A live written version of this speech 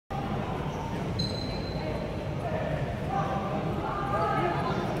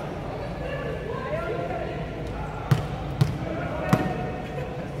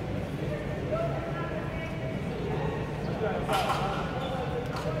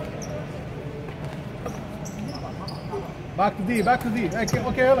Back to D, back to D.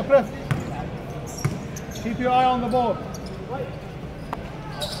 Okay, yalla, press. Keep your eye on the ball.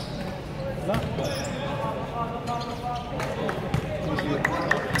 لا.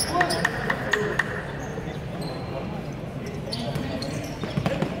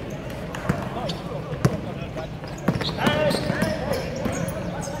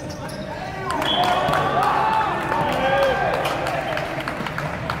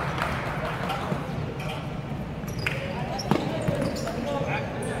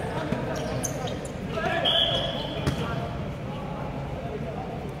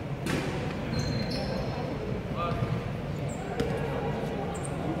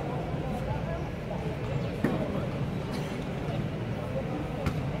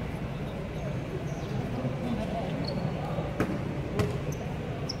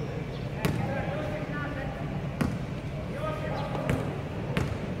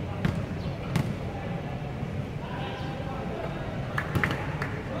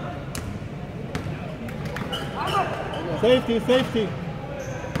 Safety, safety,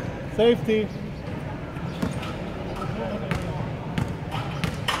 safety.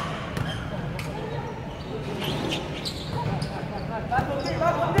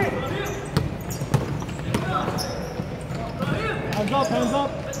 Hands up, hands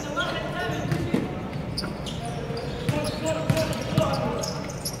up.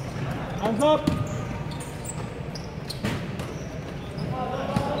 Hands up.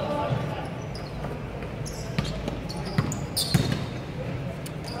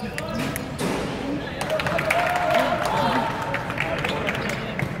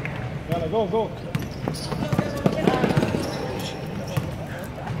 Go, go.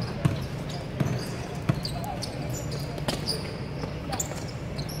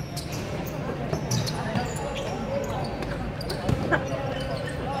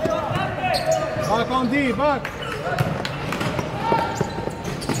 Back on D, back.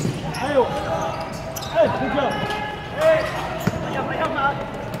 Ayo. Hey, good job. Hey.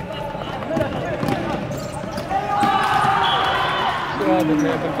 هذا اللي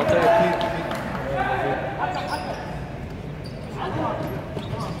بالبطايق اكيد.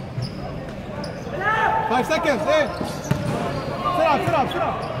 5 seconds. ايه بسرعة بسرعة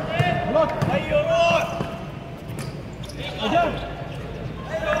بسرعة. بلوك. ايوه روح. اجل.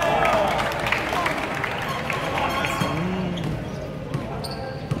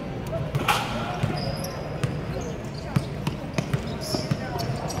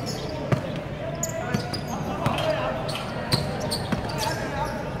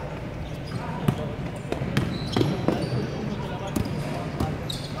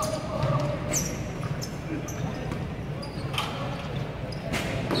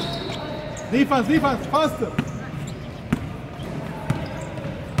 Defense, defense, faster.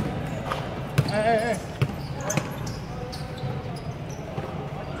 Hey, hey, hey.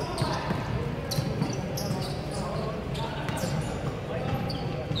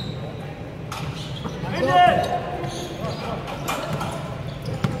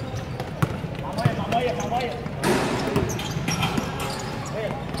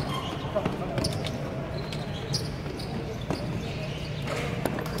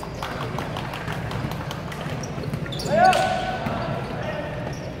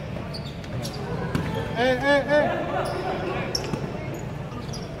 Hey, hey, hey.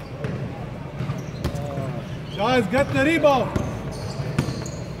 Guys, get the rebound.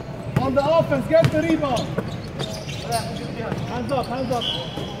 On the offense, get the rebound. Hands up, hands up.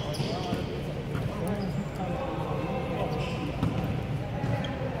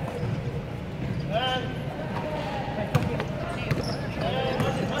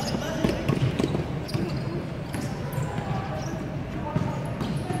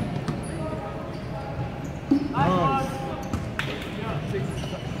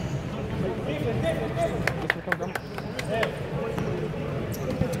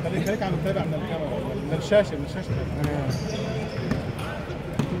 خليك عم تتابع من الكاميرا من الشاشه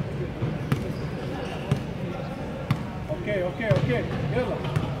اوكي اوكي اوكي يلا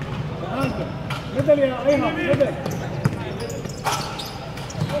انت بدل يا ايها بدل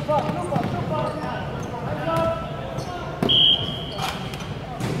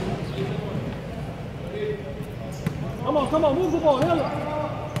come on move the ball يلا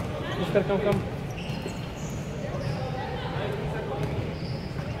مستر كم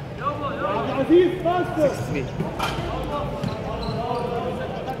عزيز فاستر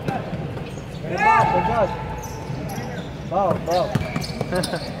باو باو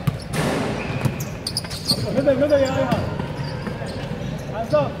بدل يا ايمن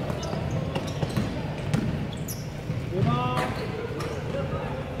عزام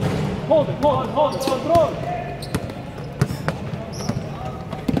hold it control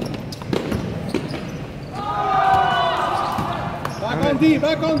on D,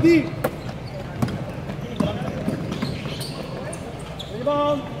 back on D.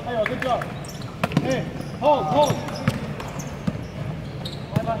 Rebound. Hey, good job. Hey, hold.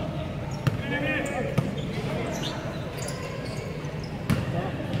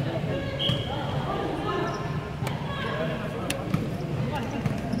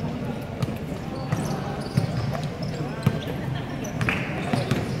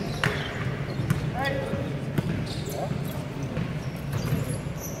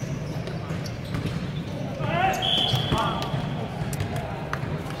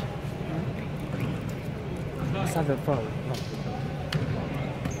 هذا الفاول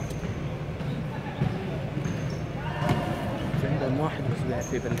عندهم واحد بس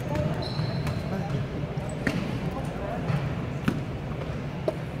بيعرف يبلغ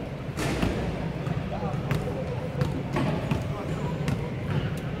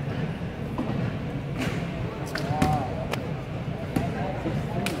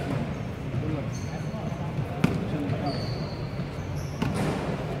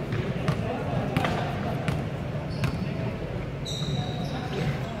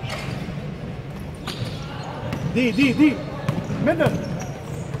D. Middle.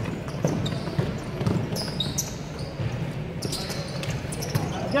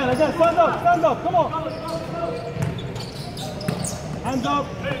 Again, stand up, come on. Hands up.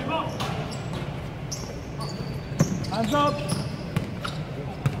 Hands up.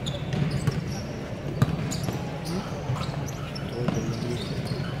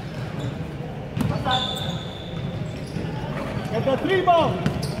 Get the 3 ball.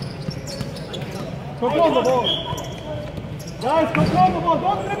 Control the ball. Guys, control the ball.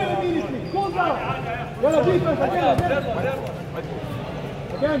 Don't dribble immediately. Cool down. Yalla, defense again.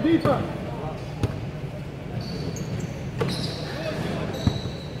 Again, defense.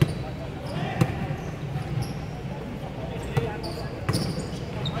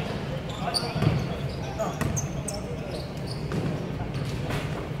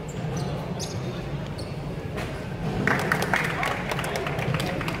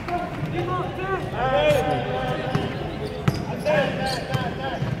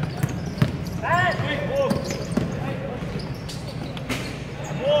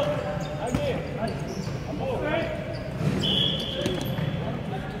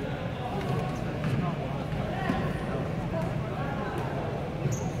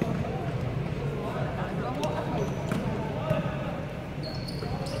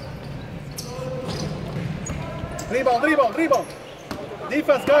 Rebound.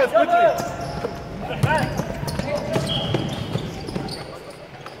 Defense, guys, quickly.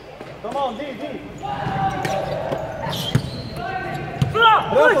 Come on, D.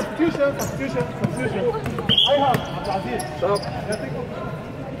 Substitution. I have Abdulaziz. Stop.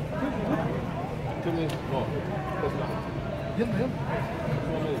 يلا.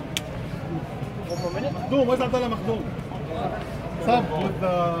 مخدوم، وين عبد الله مخدوم؟ صاب with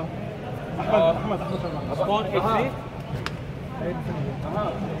أحمد شرمان.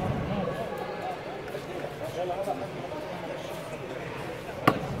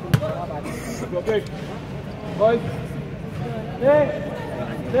 Okay. Boys.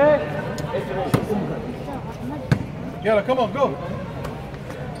 Yalla, come on, go.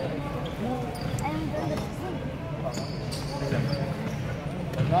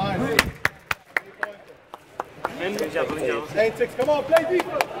 Nice. 8-6, come on, play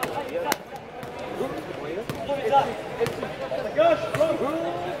defense. Gosh, run.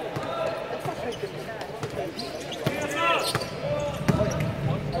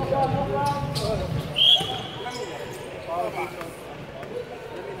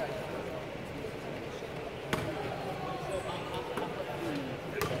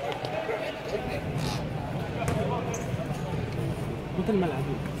 مثل الملعب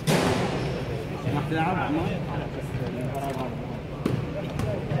راح تلعب ما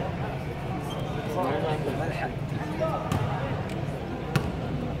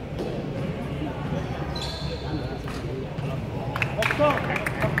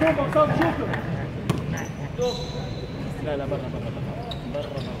مقصود شوفه. لا برا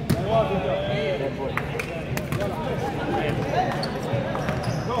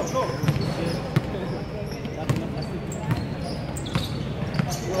Go.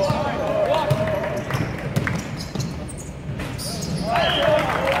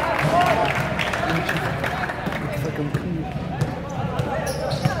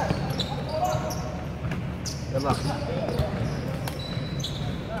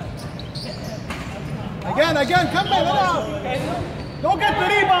 Again, come back, go get the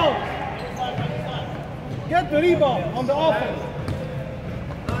rebound. Get the rebound on the offense.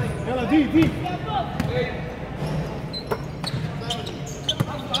 Yalla, D.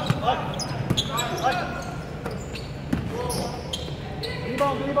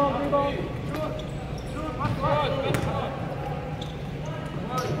 rebound.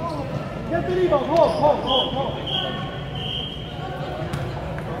 Get the rebound, hold.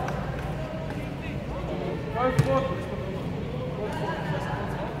 First quarter.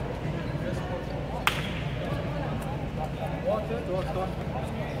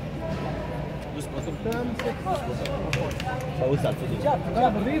 فوز على الفيديو.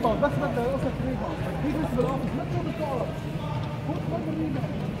 جاب الريباوند بس بدنا نوصل الريباوند. ديفنس بالاوفيس ما تكون بالكورة. فوت خد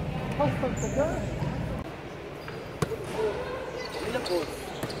الريباوند. حصل سكان.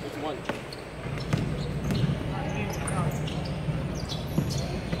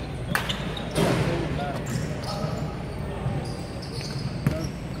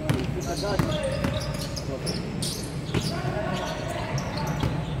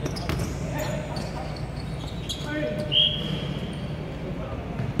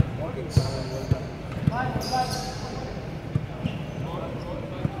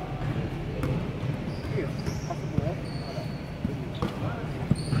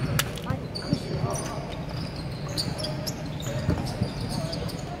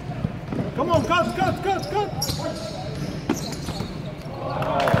 Come on, cut.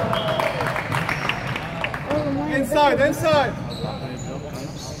 Inside.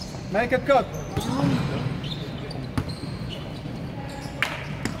 Make it cut.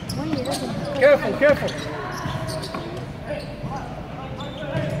 Careful.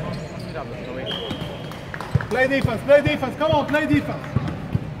 Play defense. Come on, play defense.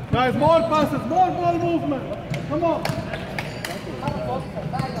 Guys, more passes, more ball movement. Come on.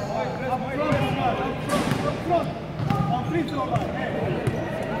 Up front. On free throw line.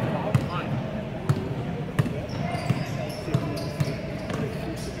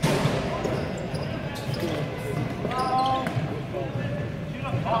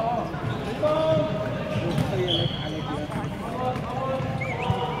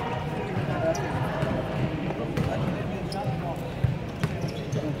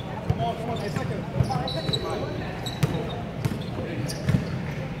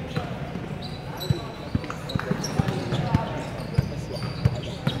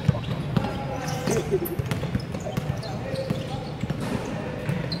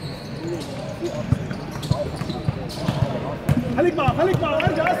 خليك معه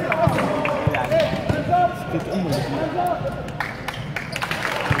ارجع اسرع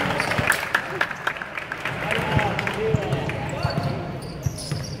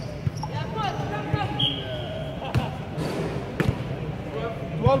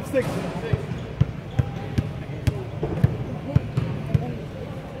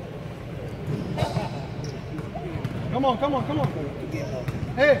Come on.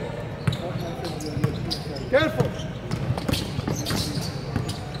 Hey. Careful.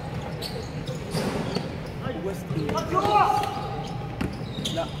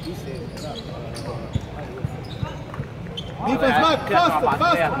 Defense back, faster.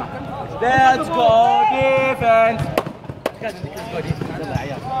 Let's go defense.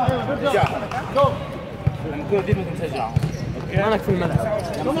 Go. نكون ديفنس نشجعهم. مالك في الملعب.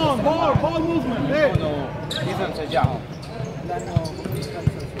 Come on, ball movement. Hey. ديفنس نشجعهم.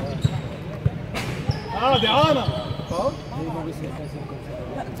 دي عانة.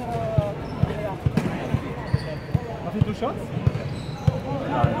 ما في two shots?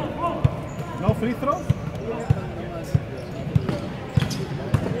 No free throws?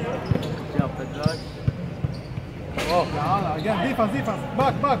 Again, defense.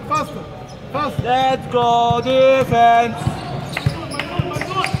 Back, faster. Let's go defense.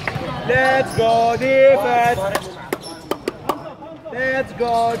 Let's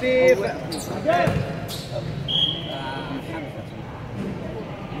go defense. Again.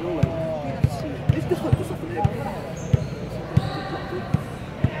 ليش دخلت تصف الهيك؟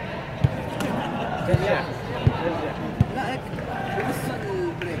 رجع. لا هيك لسه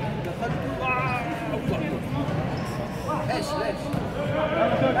البريك دخلت ايش ليش؟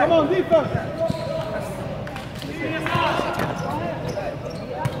 Come on, defense.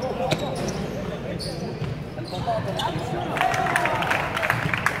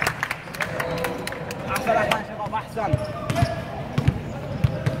 احسن شباب احسن.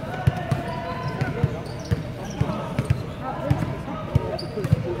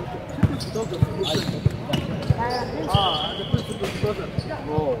 هذا كل في البوزر.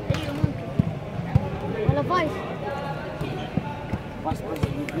 ايوه ممكن ولا فايس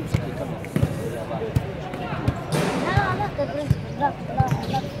لا تدريس لا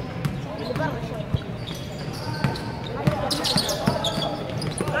اللي برا شوي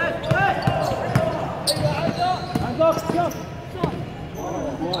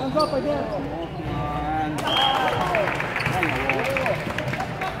Hands up again.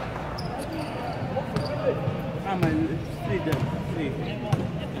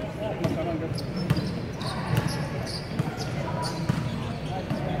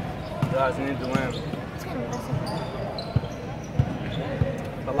 لازم يدوم.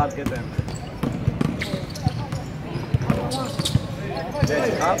 طلعت قدام. ليش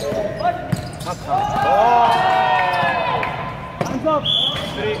خاف؟ ما تخاف. Hands up.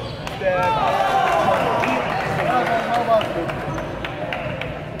 3 step.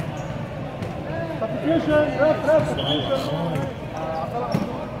 Substitution. Ref. Substitution.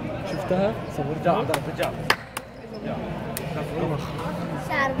 شفتها؟ رجع رجع.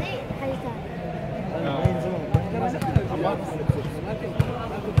 الشعر دي حاجة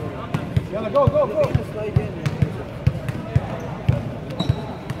يلا جو.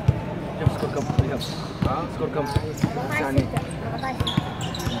 سكور كم؟ سكور كم؟ 14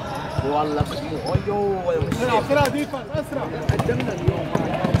 والله ايوه بسرعة ديفنس اسرع. قدمنا اليوم.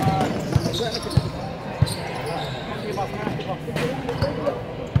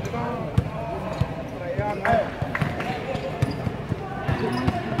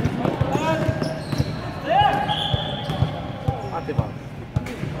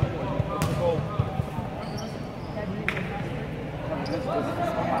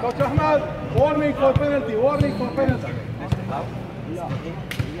 Coach Ahmed, warning for penalty.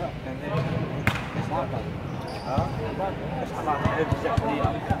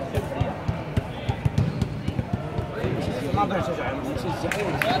 ما بدنا نشجع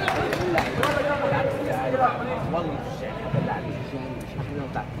والله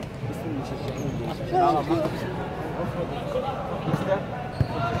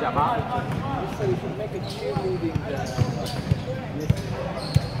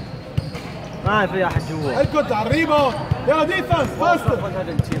ما في احد جوا. اركض على الريباوند. يلا ديفنس فاستر.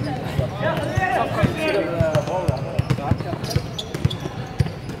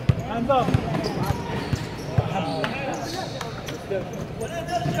 هاند اب.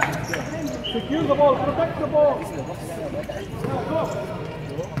 Secure the ball, protect the ball.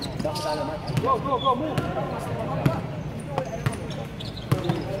 Go, move.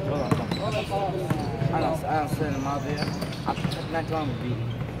 انا السنه الماضيه حطينا كلام بي.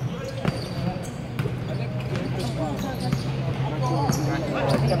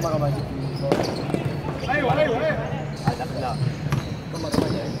 كم مره ما جبت. ايوه. الاخلاق. كم مره ما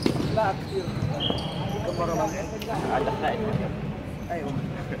جبت. لا كثير. كم مره ما جبت. الاخلاق. ايوه.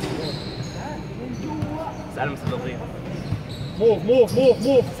 سأل مسدودين.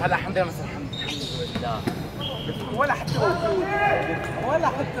 موف. هلا الحمد لله مثلا الحمد لله. ولا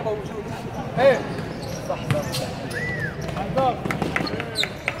حتى موجود. ايه صح. هاند اب.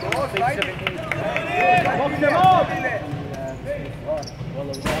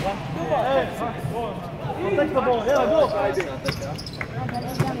 Protect the ball. Yeah, go.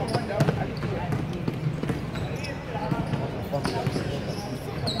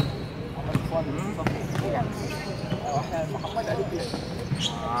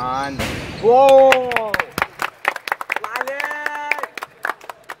 واو.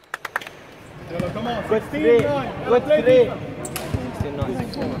 Come on. Good three. Good three.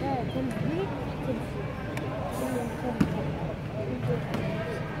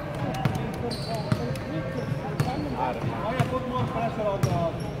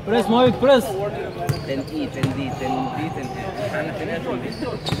 بريس مايك بريس. تنقيد احنا تنقيد.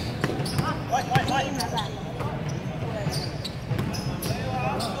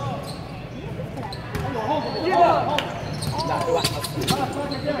 لا في واحد.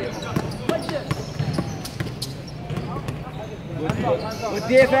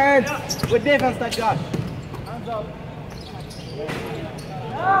 والديفنس تاكل.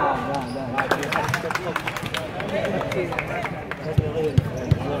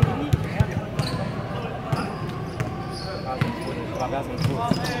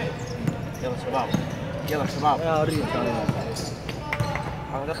 يلا شباب يا ريت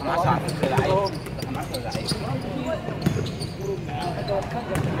هذا 15 لعيب. 15 لعيب.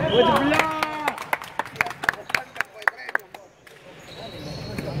 وجه بالله.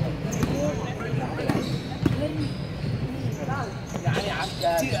 يعني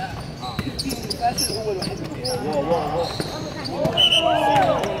عسكري. فاشل هو الوحيد.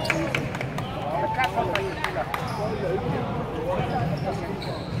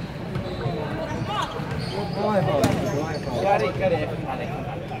 كاري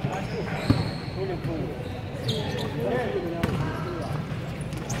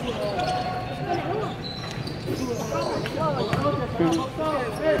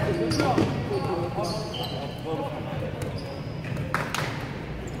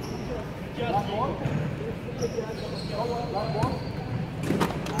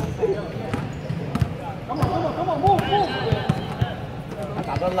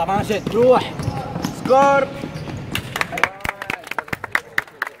عبد الله ماشي روح سكور.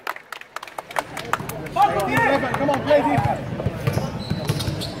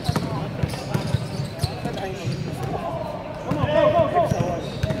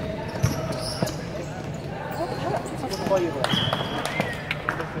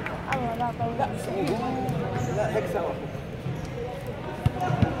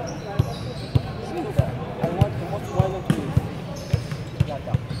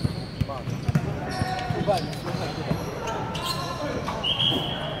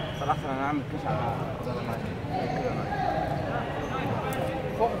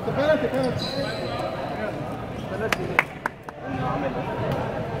 بلنتي انه عمل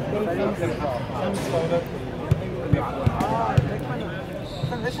خمس فاولات.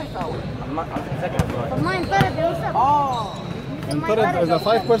 ليش هيفاول؟ ما اتذكر. طب ما ينطرد يا يوسف. انطرد اذا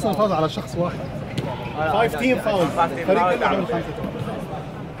 5 بيرسون فاز على شخص واحد. 5 تيم فاول. فريق كله عمل 5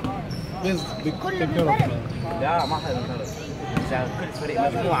 بس كله بينطرد. لا ما حدا بينطرد. اذا كل فريق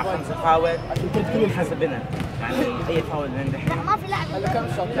مجموعه 5 فاول حسبنا يعني اي فاول ننجح. ما في لاعب.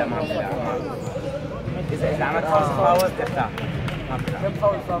 لا ما في لاعب. اذا عملت 5 فاول ترتاح. ما في لاعب. كم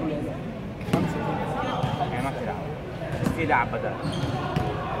فاول صار لي؟ 5 يعني ما في لاعب. بس في لاعب بدل.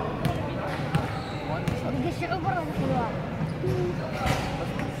 بيقشعوا برا دخلوها.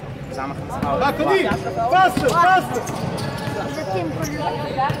 إذا عملت 5 فاول. لا كدي فاستر. إذا التيم كله.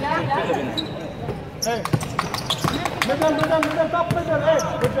 كله بينهم. ايه ميدل توب ميدل. ايه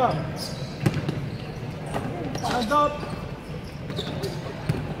جود جاب. هاند اب.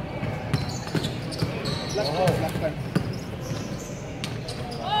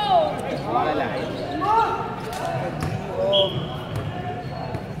 ولا لعيب.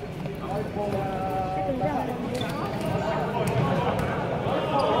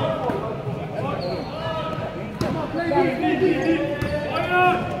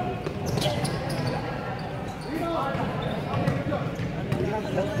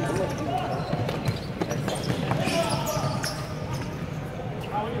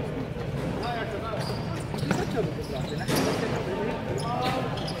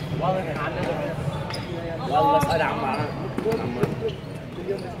 والله اسأل عمار.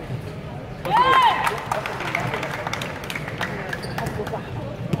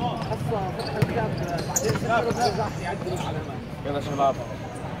 يلا شباب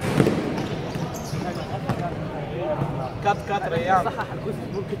كات ريان صحح الجزء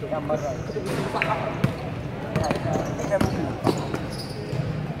مو كتب مرة صحح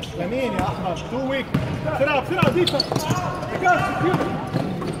يمين يا احمد. 2 ويك. بسرعه ديفنس.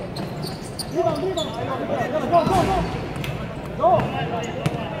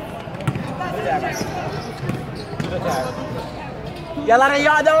 يلا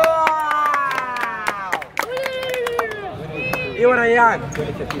ريان. ايوه ريان.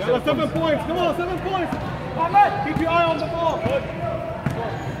 يلا 7 points. Come on 7 points. Keep your eye on the ball. Good.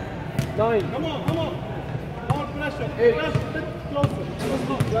 9. Come on. More pressure. Press a bit closer.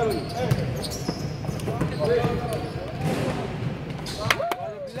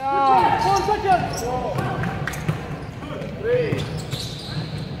 4 seconds. 3,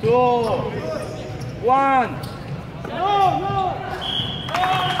 2, 1. no.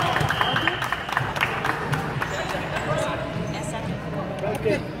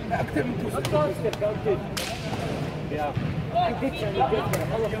 اكثر من 2 يا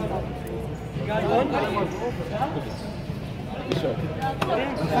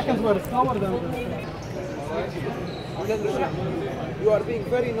Seconds were slower than You are being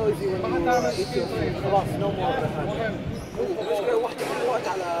very noisy when you eat your food. خلاص no more. المشكلة واحدة كل الوقت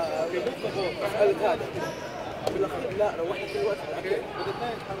على مسألة هذا. بالاخير لا روحنا كل الوقت على الاكل.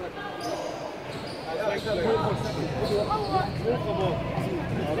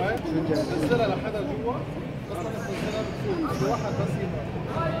 نزلها لحدا جوا. نزلها بفوز واحد بس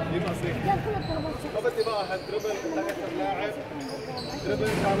يبقى صحيح. ما بدي بقى هالدربل تحت اللاعب. دربل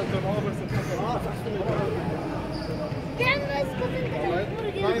على التيرن اوفرز الخطر. كان ماسكه في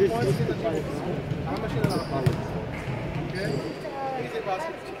 9 points كده تشوف. اهم شيء نلعب اوكي. ايزي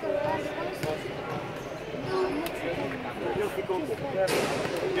باسكت.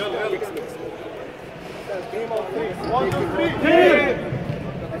 يلا Game of 3. 1 2 3.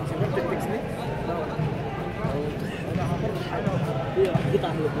 قطع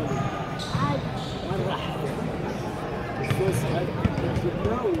من الدنيا. وين راح؟ الصوص هذا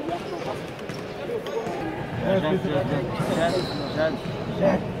جبناه ولا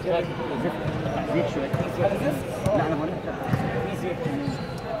زيت شوي. لا انا بقول لك في زيت.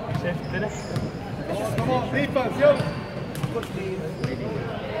 شايف الثلج؟ ديفنس يلا.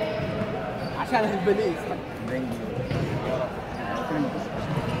 عشان البليز.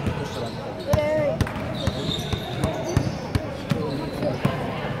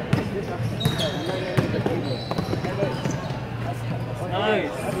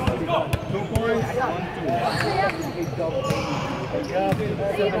 نايس. 2 points.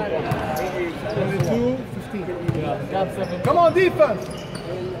 22 15. Come on defense.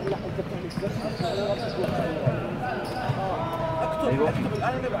 اكتب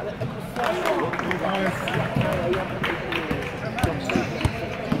الان انا بعد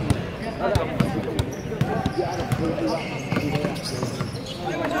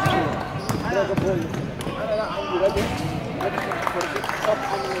انا لا عندي رجل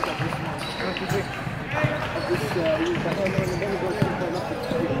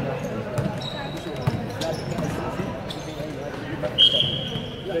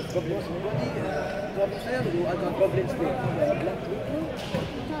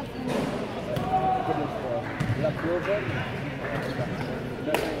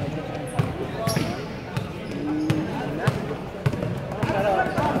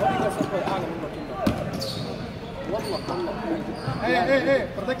Hey,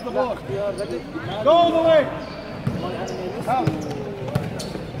 protect the ball. Go all the way.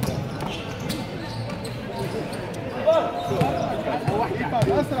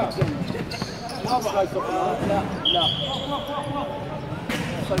 أسرع. لا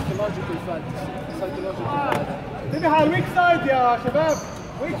psychological fantasy انتبه على الويك سايد يا شباب.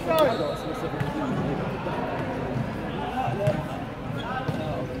 ويك سايد.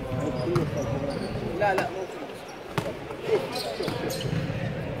 لا ممكن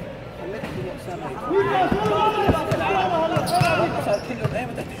خليك تروح سامع صار كلهم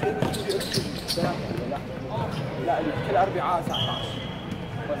ايمتى تحتاج لا كل اربعاء الساعه 12.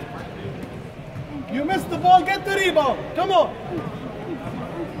 You missed the ball, get the rebound. Come on.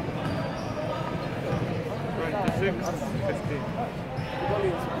 26, 15.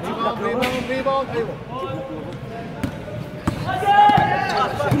 Rebound.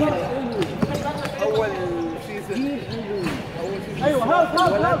 اول سيزون ايوه هاف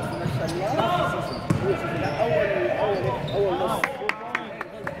اول نص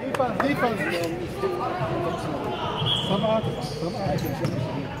ديفنس 7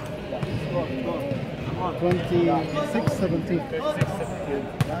 26 17.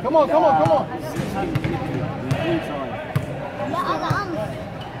 Come on. لا هذا امس.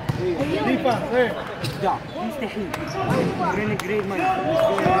 ديفنس ايه لا مستحيل. جرين جريد ما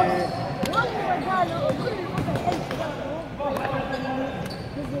والله قالوا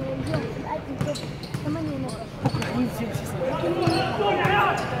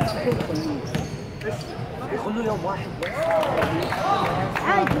كل يخلوا يوم واحد بس.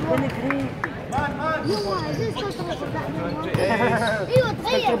 عادي ايوه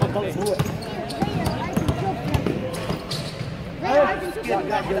تغير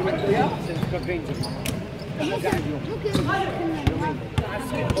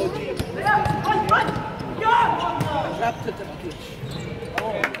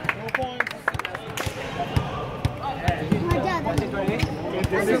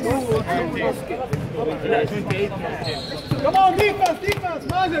Come on, defense,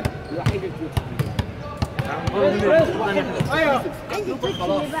 ماجد. ايوه عندي تويتش اللي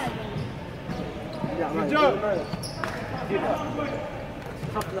بعده. رجال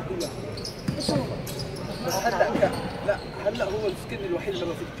بس هلا هو السكن الوحيد اللي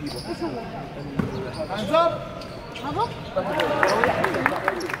ما فيك تجيبه. انزل هبط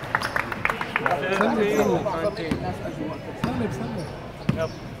استنى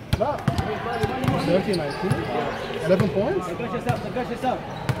لا 30 11 points. Degage yourself.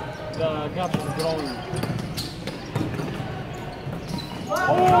 The gap is growing.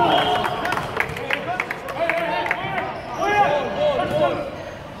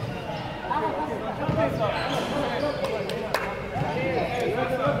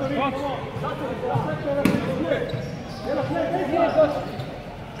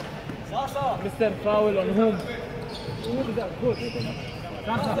 Mr. Foul on whom?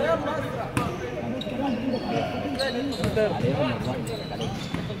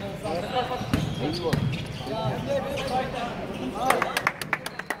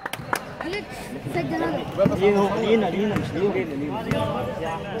 سجل هذا. لينا مش لينا.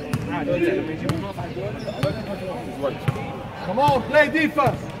 Come on, play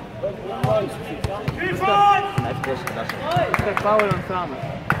defense. Mr. Foul on Thamer,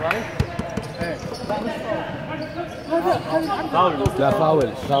 right? لا فاول.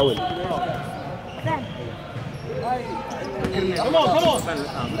 Come on.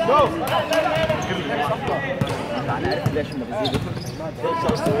 Go. انا عارف ليش هم بيزيدوا.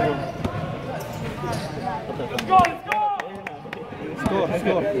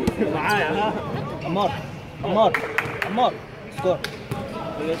 سكور معايا ها. عمار سكور.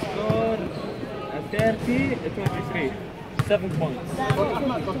 السكور 30-23 7 points.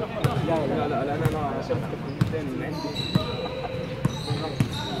 لا انا شفت الكلمتين من عندي.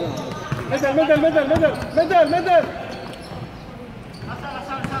 Middle.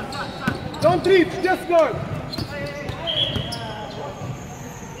 Don't reach, just go.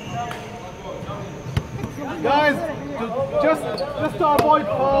 Guys, just to avoid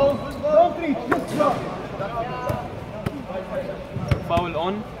fouls. Don't reach, just go. Foul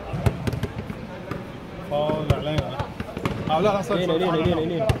on. فاول علينا. لا صار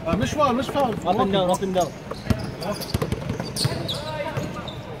يمين مش فاول مش فاول. up and down up and down.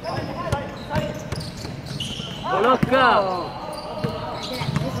 بلوكا.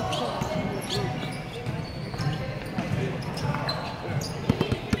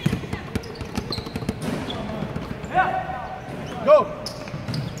 Go.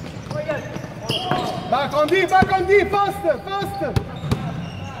 Back on D, faster.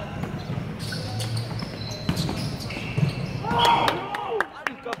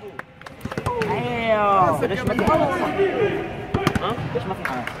 ايوه ليش ما في حماس؟ ها؟ ليش ما في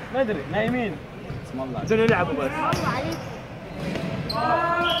حماس؟ ما ادري نايمين. اسم الله. بدهم يلعبوا بس. الله عليك.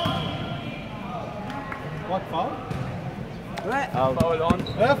 What foul? فاول اون.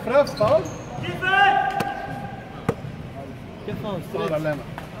 Ref foul. كيف فاول؟ foul علينا.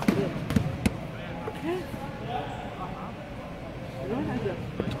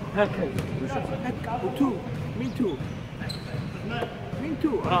 هكا. وتو مين تو؟ مين تو؟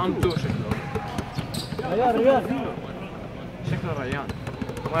 رقم 2 شكله. ريال. شكله ريان.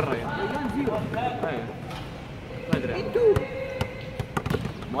 وين ريان؟ ريان زيرو. ايوه. ما ادري. مين تو؟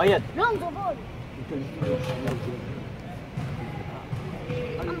 مؤيد. رونج بول.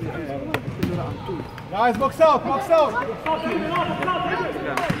 Guys, box out.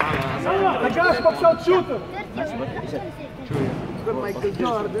 Guys, box out, shooter. مايكل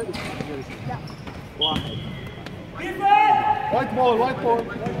جوردن. White ball.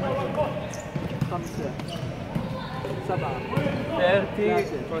 5 7 30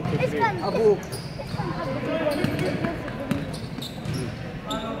 23. ابوك.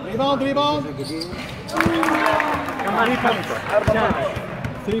 Rebound. كمان 5.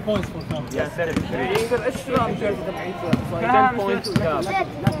 3 points for Thamer. يا سلام. يقدر ايش رقم جايزة تبعي؟ 10 بوينتس كاب.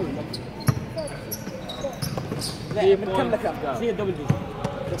 لا من كم لكم؟ هي دبل دي.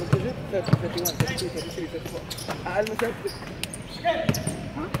 دبل ديجيت 31 32 33 34. اقل من 30.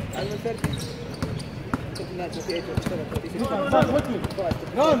 اقل من 30. 39 38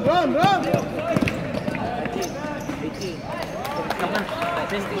 Run. 18 كمان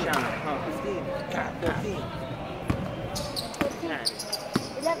 20 شان. 15 14 يعني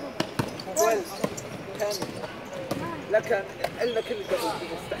 12 10 لكن الا كل دبل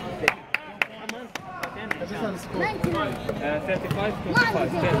مستحيل. 99. 35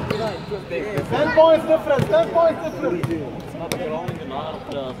 25. 10 points difference.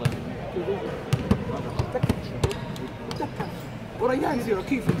 وريان زيرو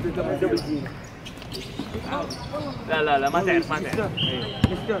كيف الدبل دي؟ لا ما تعرف. ايوه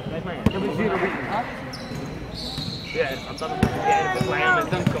دبل زيرو يعرف عبد الله يعرف يطلع يعمل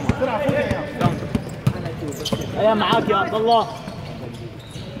دنك كمان. دنك. يا معاك يا عبد الله.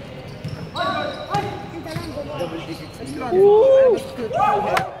 انت لونج بول.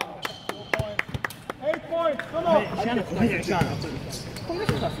 8 points. Come on. عشانك هي عشانك.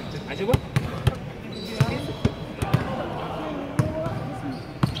 عجبك؟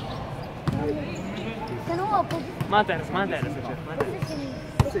 كان هو ما تعرف يا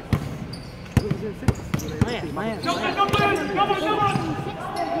شيخ. ما يعرف.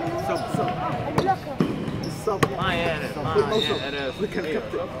 الصب ما يعرف. كان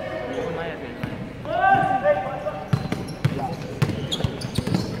كابتن. ما يعرف.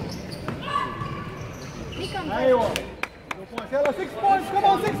 ايوه. يلا 6 points. Come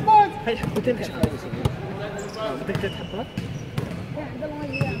on 6 points. هي حبتين يا شيخ. بدك تحطها؟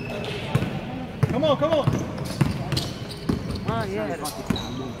 Come on. ما يعرف.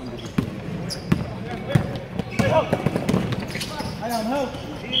 Ayan, help.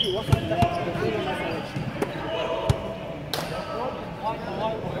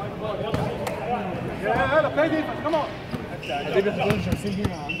 Yeah, help. Play defense. Come on. هذول هذول جالسين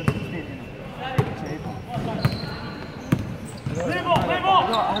هنا عندك اثنين هنا.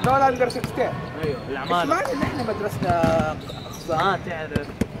 هذول اندر 16. ايوه ايش العمالة. معنى ان احنا مدرسنا ما تعرف.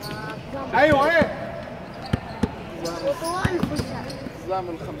 ايوه ايه. نظام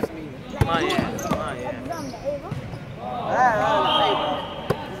ال 500. ما يعرف. لا لعيبه.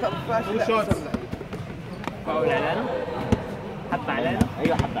 نظام فاشل. لا شوت. صار لعيب. فاول علينا. حب علينا.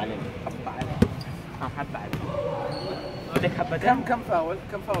 ايوه حب علينا. حب عليه. حب علينا. بدك حبتين؟ كم فاول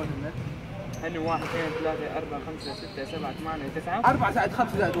هن؟ هن 1 2 3 4 5 6 7 8 9. 4 زائد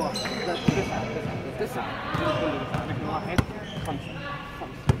 5 زائد 1 زائد 9. نحن 1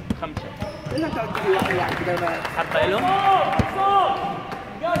 5. الا انت عندك واحد بدل ما حبة له؟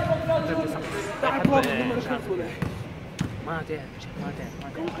 تعرف واحد نمرة 5 ولا ما تعرف. 37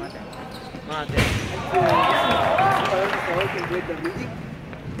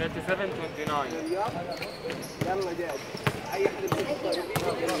 29. يلا جاهز. اي حد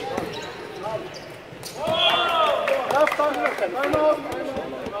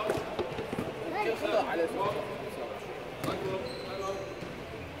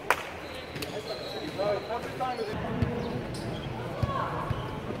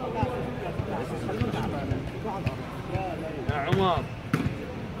يا عمر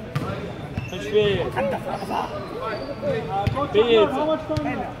ايش فيه؟ بيتزا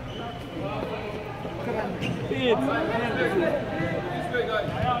بيتزا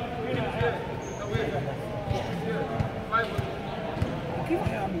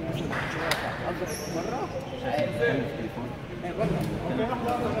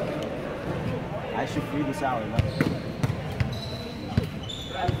عايز اشوف فيديو ساعة ولا لا؟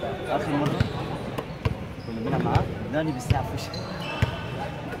 آخر مرة كنا بنلعب معاه اداني بالساعة في وشي.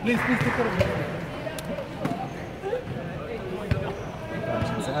 بليز تكرر مش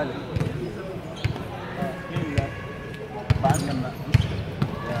هنساها لك. بعد لما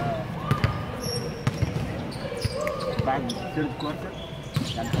بعد الثيرد كوارتر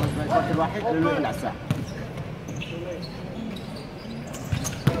يعني خلاص بقى الكوارتر الواحد قالوا له اقلع الساعة.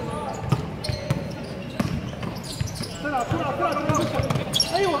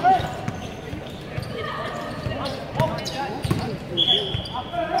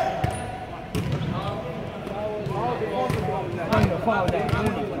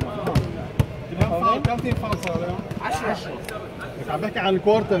 كم تيم فاول صار اليوم؟ 10 عم بحكي عن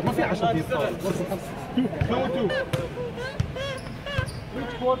الكوارتر ما في 10 تيم فاول بس 2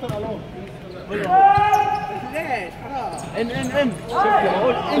 which quarter alone؟ ليش حرام ان شوف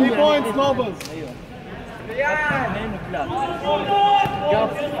بقول 3 points nobles اثنين وثلاثة جاب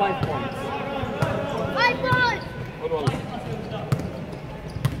 5 بوينتس 5 بوينتس والله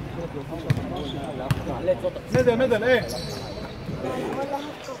ميدل ايه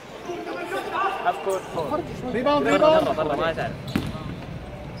هاف كورت فور ريباوند برا ما تعرف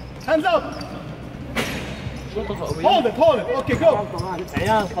هاندز اب هولد ات اوكي جو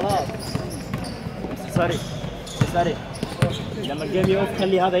عيال خلاص سوري لما الجيم يوقف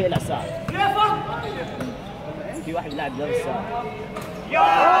خلي هذا يقلع الساعة. في واحد يلعب قبل الساعة.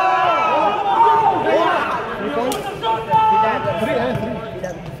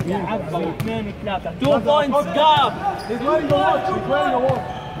 يلعب 2 3 2 بوينتس جاب He's wearing a watch.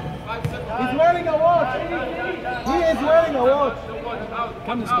 He's wearing a watch. He is wearing a watch.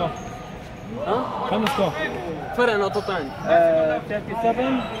 كم سكور؟ كم سكور؟ فرق نقطتين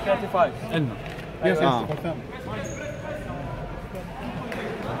 37 35 إلنا. Yes, confirm.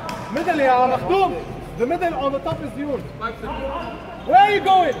 Middle يا مخدوم. The middle on the top is yours. Where are you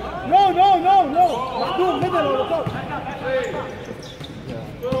going? No. مخدوم middle on the top.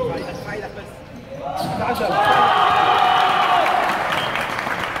 تعال.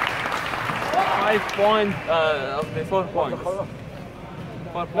 5 points قصدي 4 points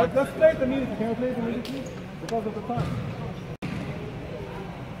 4 points Let's play it immediately. Can we play it immediately? Because of the time.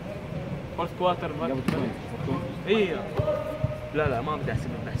 فورث كوارتر ايه لا ما بدي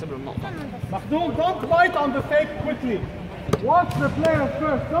احسب له النقطة مخدوم, don't bite on the fake quickly. Watch the player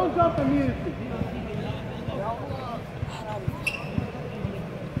first. Don't jump immediately.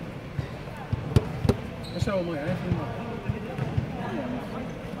 ايش هو ماي؟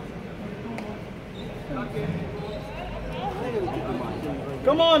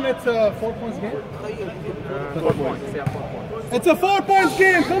 Come on, it's a 4 points game. 4 points yeah 4 points It's a 4 points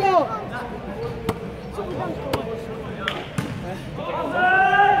game. Come on.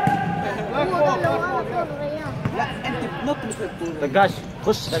 لا انت بتنط مثل الطول دقاش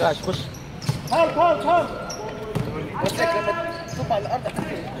خش Help. بس لما تصب على الارض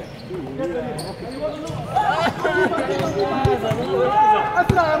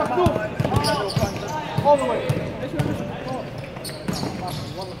اسرع يا مخدوم. All the way.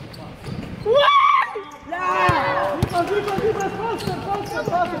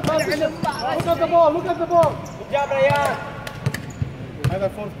 Look at the ball. جاب ريان هذا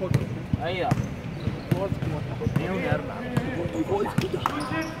فورث كوتر. ايوه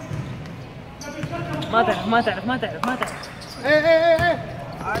ما تعرف Hey.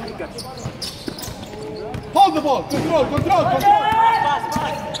 Hold the ball. Control.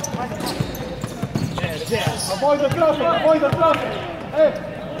 Avoid the traffic. Hey,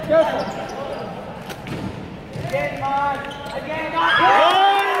 careful.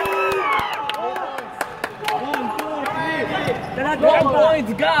 One point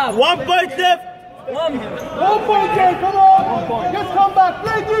gap 1 point left. 1 point game. Come on. Just come back.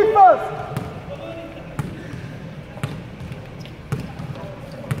 Play defense.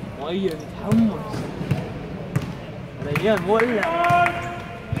 مؤيد يتحمس ريان مولع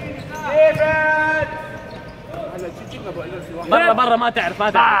برا ما تعرف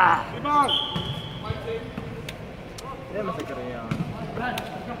ليه مسك الريال؟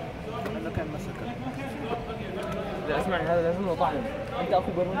 انا كان مسك. لا اسمعني هذا لازم له طعم. انت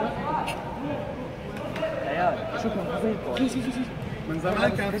اخو برونو؟ عيال شوفوا حظيكم. من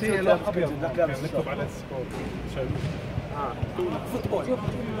زمان كان في لون ابيض مكتوب على السكور. فوتبول.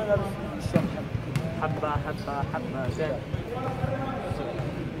 حبه زين.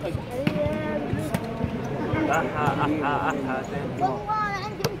 احا زين. والله انا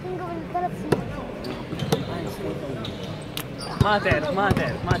عندي يمكن قبل 3 سنين. ما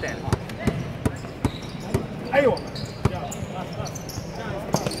تعرف. ايوه.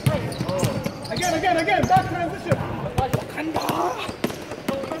 Again, back transition.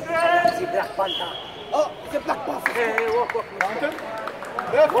 Get back pass.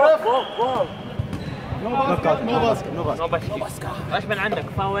 Ref. ووك. No basket. ايش من عندك؟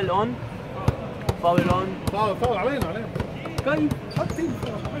 فاول اون. فاول علينا. كيف؟ حطي.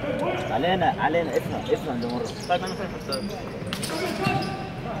 علينا افهم لمرة. طيب انا فين حساب؟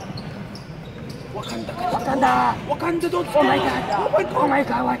 Wakanda don't Oh my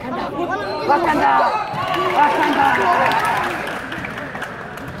god, Wakanda.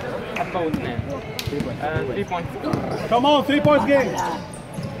 حبه واثنين. 3 points. Come on, 3 points game.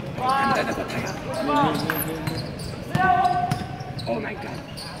 Oh my god.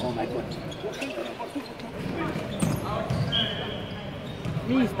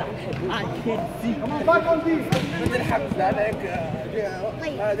 Come on, back on D. من الحبس لا انا هيك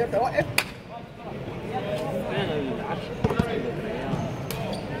قدرت اوقف. فين العرش؟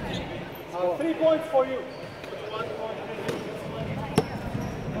 3 points for you.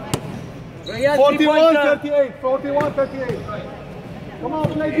 ريال 41-38. Come on,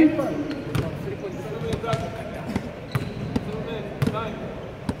 play defense.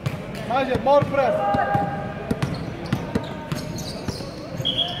 Majid, more press.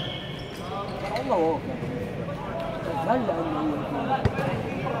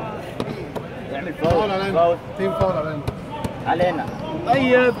 يعمل فاول علينا. تيم فاول علينا.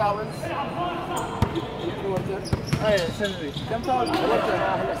 طيب ايوه سلبي. كم فاول؟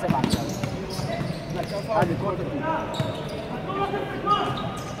 هلا 7 هذه كورتر.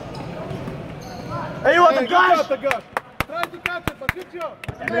 ايوه Hey, دقاش. good job. Try to catch it, but good job.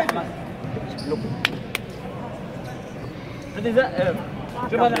 بدي زقف.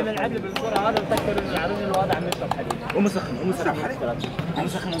 شوف انا عم نلعب بالكره هذا مفكر انه العربي الوضع عم يشرب حليب. ومسخن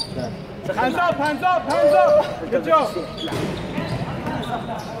Hands up. Good job.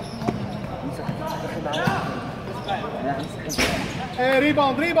 Hey,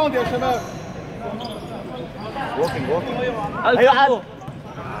 rebound يا شباب. ووكينج ايوه عاد.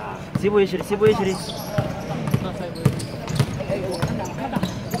 سيبه يجري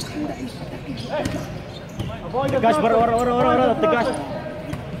دقاش ورا دقاش.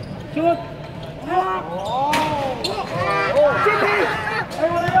 شوت.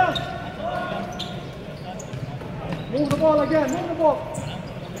 أيوة رياض. Move the ball again.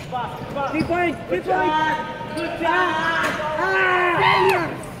 Three point. Good job.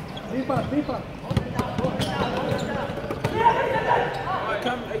 Defense.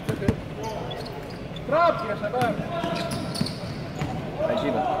 كم اي فكره؟ تراب يا شباب.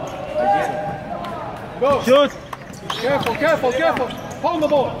 هجيبها. Go. شوت. Careful. Hold the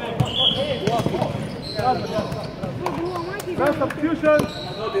ball. Best substitution.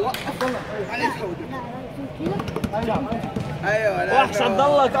 ايوه وحش عبد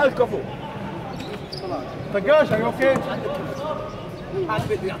الله تألكفوا. دقاش are you okay? حد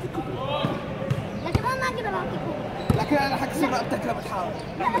بده يعطيك لكن انا ما اقدر اعطيكم. لكن انا حكسي ما بتكره بتحاول.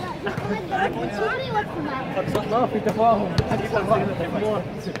 لا سوري وادخل معك. ما في تفاهم.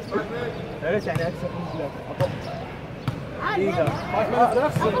 ليش يعني اكسب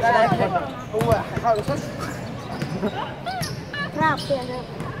هو حاول يخش. تراب يعني.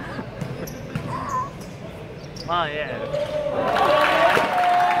 ما يعرف.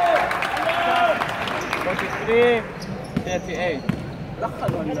 43 38.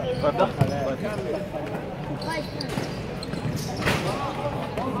 دخل ولا دخل.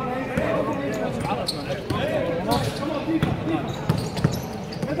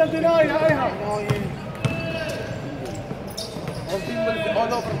 Middle deny يا ايها.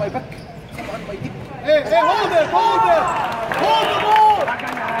 all over my back. Someone my dick. Hey, hold it. Hold the ball.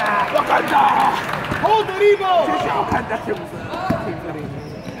 Hold the rebound.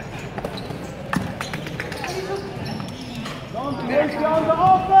 Don't waste on the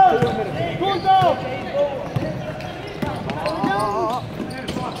offense. Good job.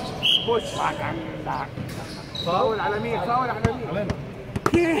 بوش. فاول على مين؟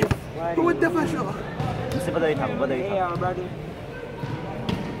 كيف؟ هو الدفع شو؟ بس بدأ يتعب. يا بعدين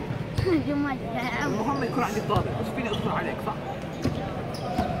جمال. المهم يكون عندي ضابط، مش فيني ادخل عليك صح؟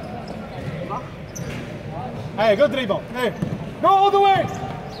 صح؟ Hey, good rebound. Hey, go all the way.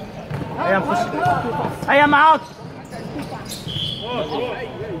 هيا نخش. هيا معاك.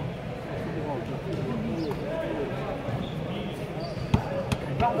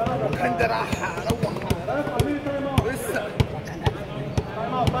 عندي راحة روح لسه.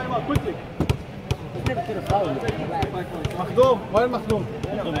 Time out, quickly. مخدوم، وين مخدوم؟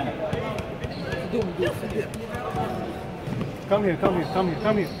 Come here.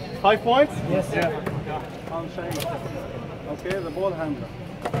 5 points? Yes, sir. I'm showing. Okay, the ball handler.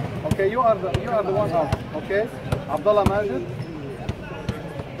 Okay, you are the one out. Okay, Abdullah Majid.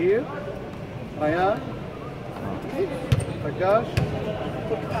 Here. Ryan. Ragash.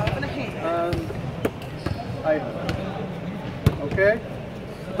 And Ayhan. Okay?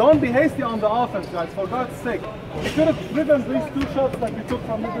 Don't be hasty on the offense, guys, for God's sake. You could have driven these 2 shots that we took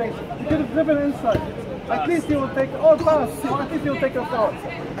from the place. You could have driven inside. At least you will take, or pass, or at least you will take a foul.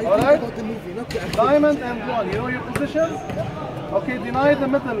 Alright? Diamond and 1, you know your position? Okay, deny the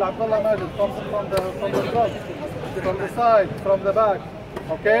middle, Abdullah Majid, from the front, from the side, from the back.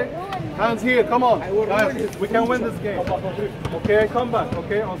 Okay? Hands here, come on. Guys, we can win this game. Okay, come back.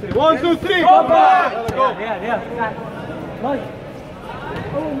 Okay, I'll say 1, 2, 3, come back! Go.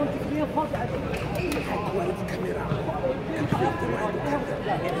 أول ما تكفيها فاضي على ولد الكاميرا.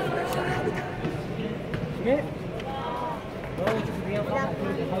 شمير؟ أول ما تكفيها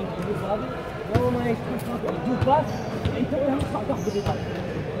فاضي أول ما يكون فاضي جوب باس أنت وهم تاخذ الإطار.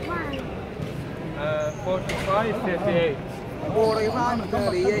 45 38. وريضان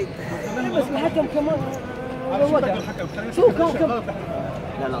 38. بس الحكم كمان شو كان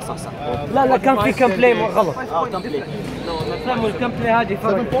لا صح. لا كان في كم بلاي غلط. كم بلاي. فهموا الكم بلاي هذه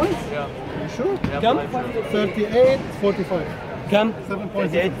 7 فرق. points? You sure? كم؟ 38 45. كم؟ 7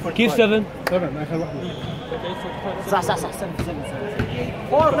 points. كيف 7؟ 7 آخر واحدة. صح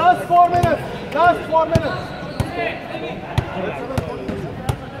 4 last 4 minutes. Last 4 minutes.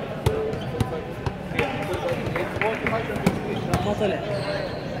 ما طلع.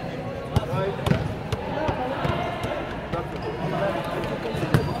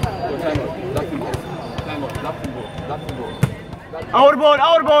 Our ball.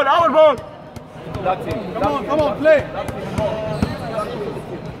 Come on, play.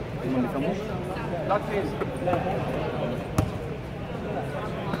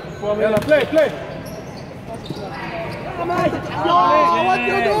 يلا play. ماجد.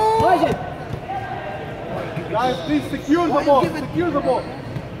 Guys, please secure the ball.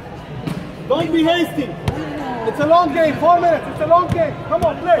 Don't be hasty. It's a long game, 4 minutes. It's a long game. Come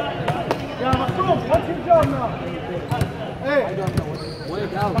on, play. Yeah, Maktoum, what's your job now? Hey,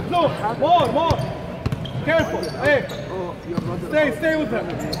 Maktoum, more. Careful. Hey, stay with him.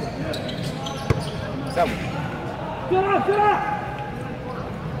 بسرعة.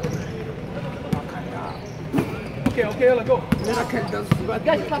 Okay, يلا go.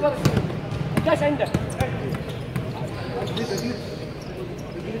 قاش اطلع برا. قاش عندك.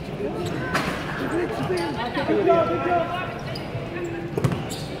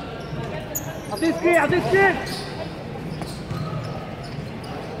 اعطيه سكين.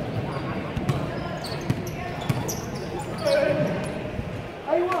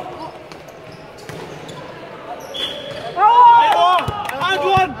 ايوه. and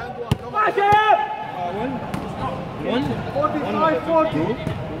one. ماشي. 45-40.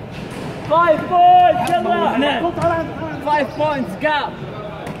 5 points يلا. 5 points gap.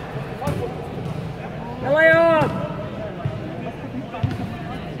 يلا يا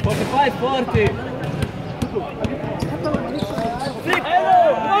 45-40.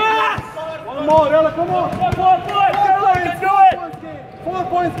 One more, يلا come on. 4 points. يلا let's do it. 4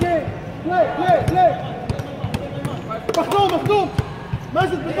 points game. Play. مخدوم.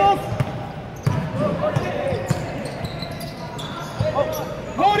 ماجد بالنص.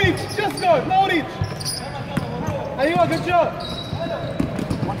 No reach, just go, no reach. ايوه good job.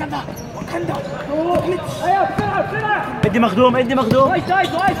 وكندا ايوه بسرعة. ادي مخدوم. وايد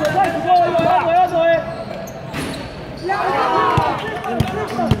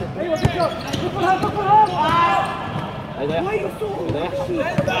ايوه good job.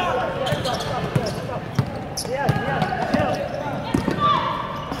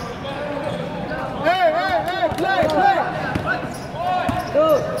 Hey, play.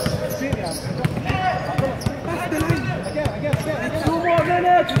 Again. 2 more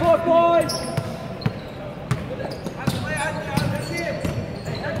minutes, 4 points.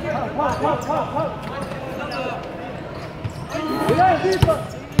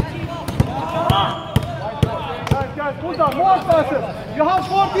 guys, cool down. More faster. You have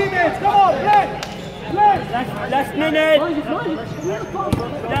 4 teammates. Come on, play. Play. Last minute.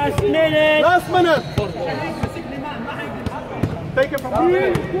 Last minute. Last minute. Take it from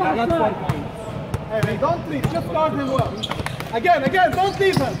here. Hey, man, don't leave. Just guard him well. Again, don't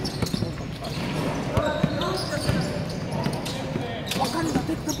leave him.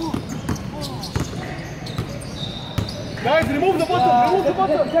 Guys, remove the bottom. Remove the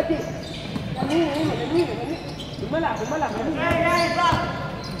bottom. بالملعب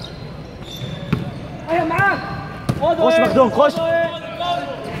ايوه معاك خش مخدوم خش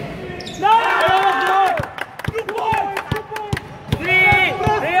لا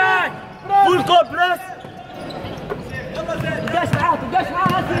ريان فول كور بريس الجاش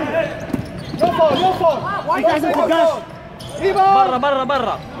معاه يوفر وايد لازم تلقاش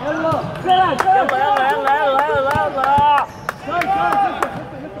برا يلا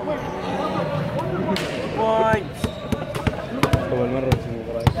بوينت أول مرة في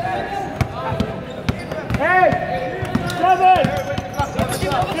المباراة. Hey! 7!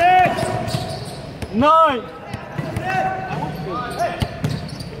 6! 9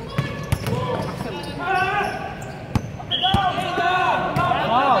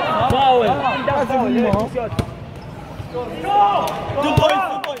 فاول 2 بوينت 2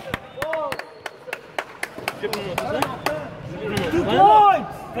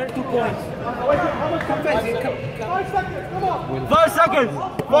 points! 2 points! 5 seconds. Come on.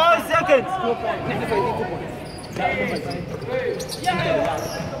 5 seconds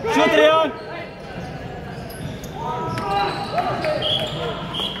شوت ريان